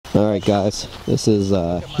Alright guys, this is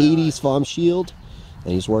Hades Farm Shield,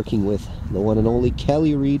 and he's working with the one and only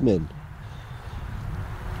Kelly Reedman.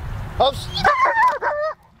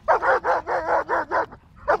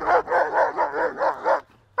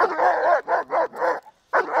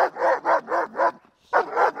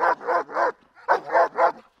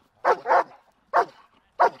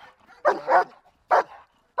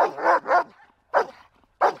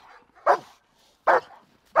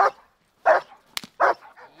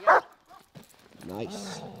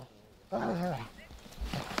 Nice.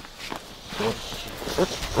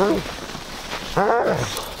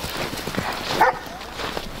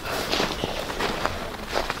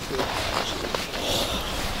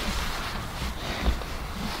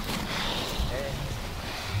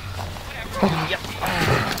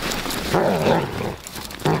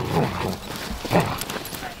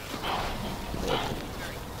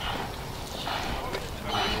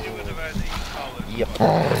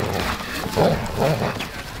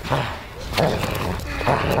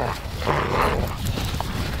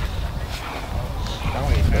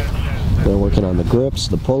 They're working on the grips,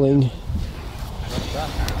 the pulling.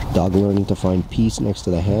 Dog learning to find peace next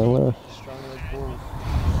to the handler.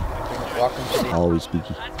 Always be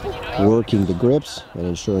working the grips and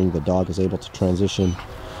ensuring the dog is able to transition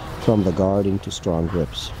from the guard into strong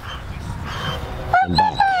grips. And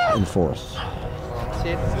back and forth.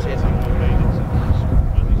 Sit, sit.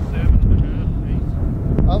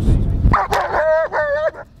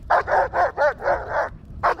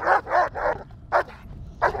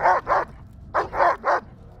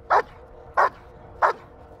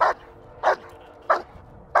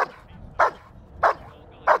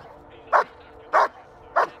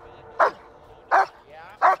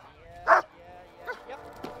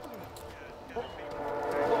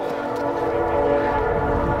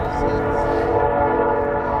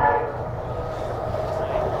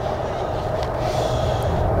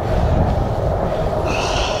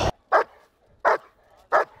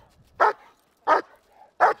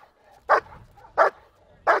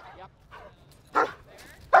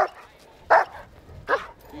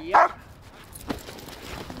 Yep.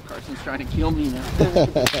 Carson's trying to kill me now.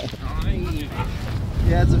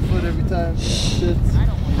 He adds a foot every time. Shit.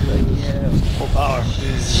 Like, yeah, full power.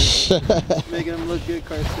 Making him look good,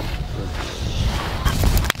 Carson.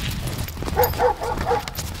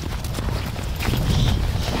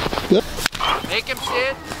 Make him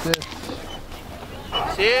sit. Sit.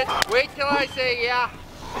 Sit. Wait till I say yeah.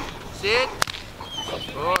 Sit.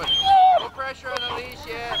 Good. No pressure on the leash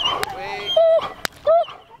yet. Wait.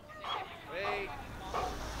 Wait.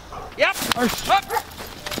 Yep. Up.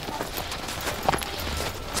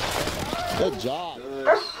 Good job.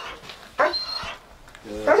 Good.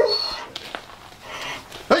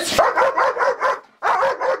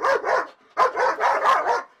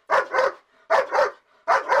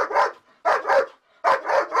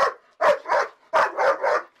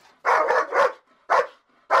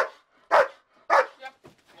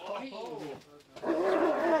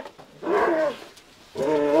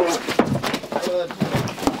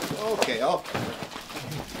 Okay, oh.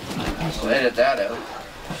 I'll edit that out.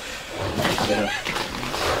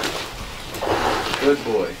 Good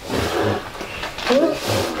boy.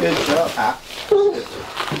 Good job. Ah.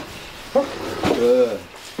 Good.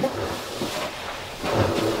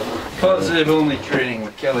 Positive only training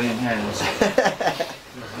with Kelly and hands.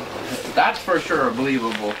 That's for sure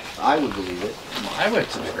believable. I would believe it. I would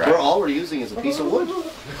subscribe. All we're using is a piece of wood.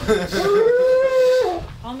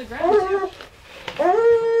 On the ground too.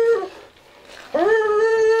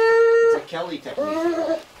 It's a Kelly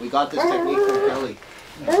technique. We got this technique from Kelly.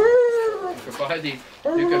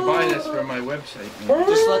 You could buy this from my website.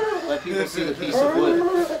 Just let people see the piece of wood.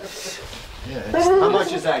 Yeah, how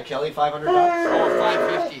much is that, Kelly? $500?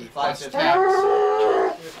 Oh, $550 plus tax.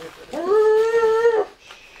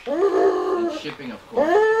 And shipping, of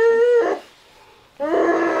course.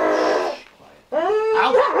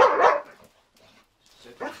 Ow!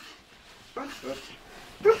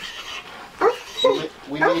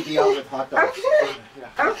 We made the out with hot dogs.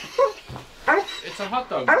 It's a hot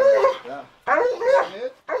dog. Yeah.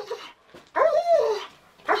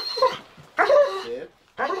 Sit.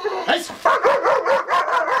 Nice.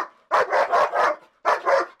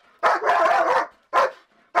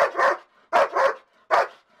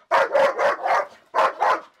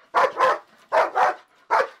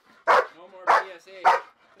 No more PSA.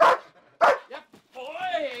 Yep.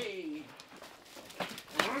 Boy.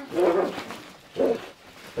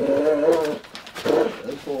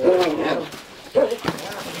 Good boy.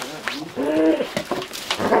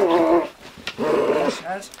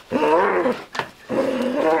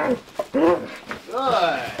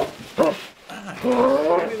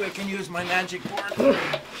 Maybe we can use my magic board.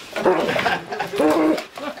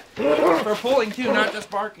 For pulling too, not just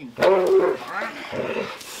barking.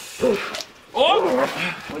 Oh!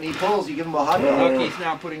 When he pulls, you give him a hot dog. Look, he's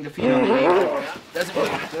now putting the feet on the knee. Doesn't he?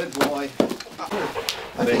 Good boy.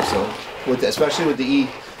 I think so. Especially with the E.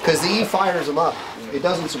 Because the E fires him up. It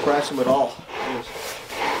doesn't suppress him at all.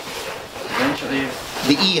 Eventually.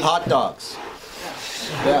 The E hot dogs.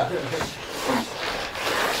 Yeah.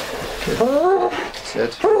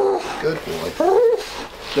 Sit. Good boy.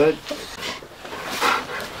 Good.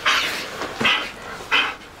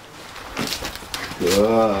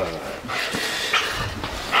 Good.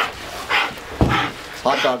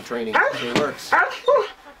 Hot dog training. It works. Hot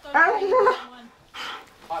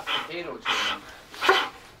potato training.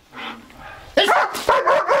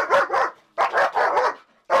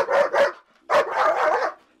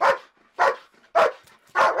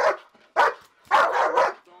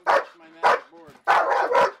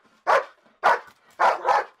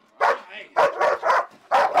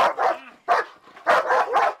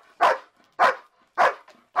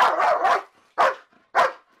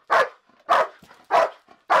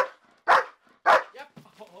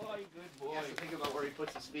 Think about where he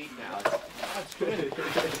puts his feet now. That's good.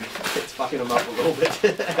 It's fucking him up a little bit.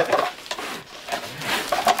 Get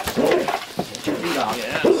your feet off.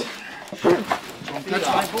 Yes. Don't touch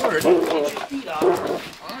my board. Get your feet off.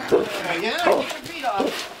 Yeah, get your feet off.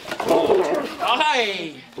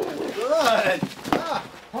 Aye. Good. Ah,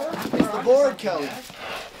 it's the board, Kelly.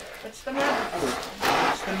 What's the magic board?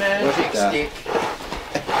 It's the magic Look at stick.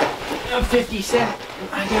 50 cents.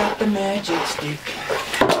 I got the magic stick.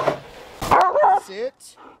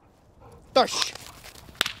 Sit. Tush.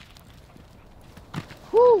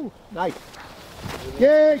 Woo. Nice.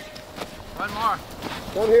 Yay. One more.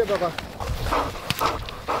 Come here, Bubba.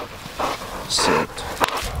 Sit.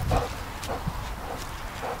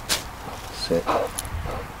 Sit.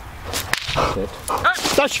 Sit. Up.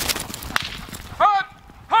 Tush. Up.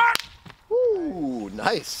 Up. Ooh,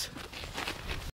 nice.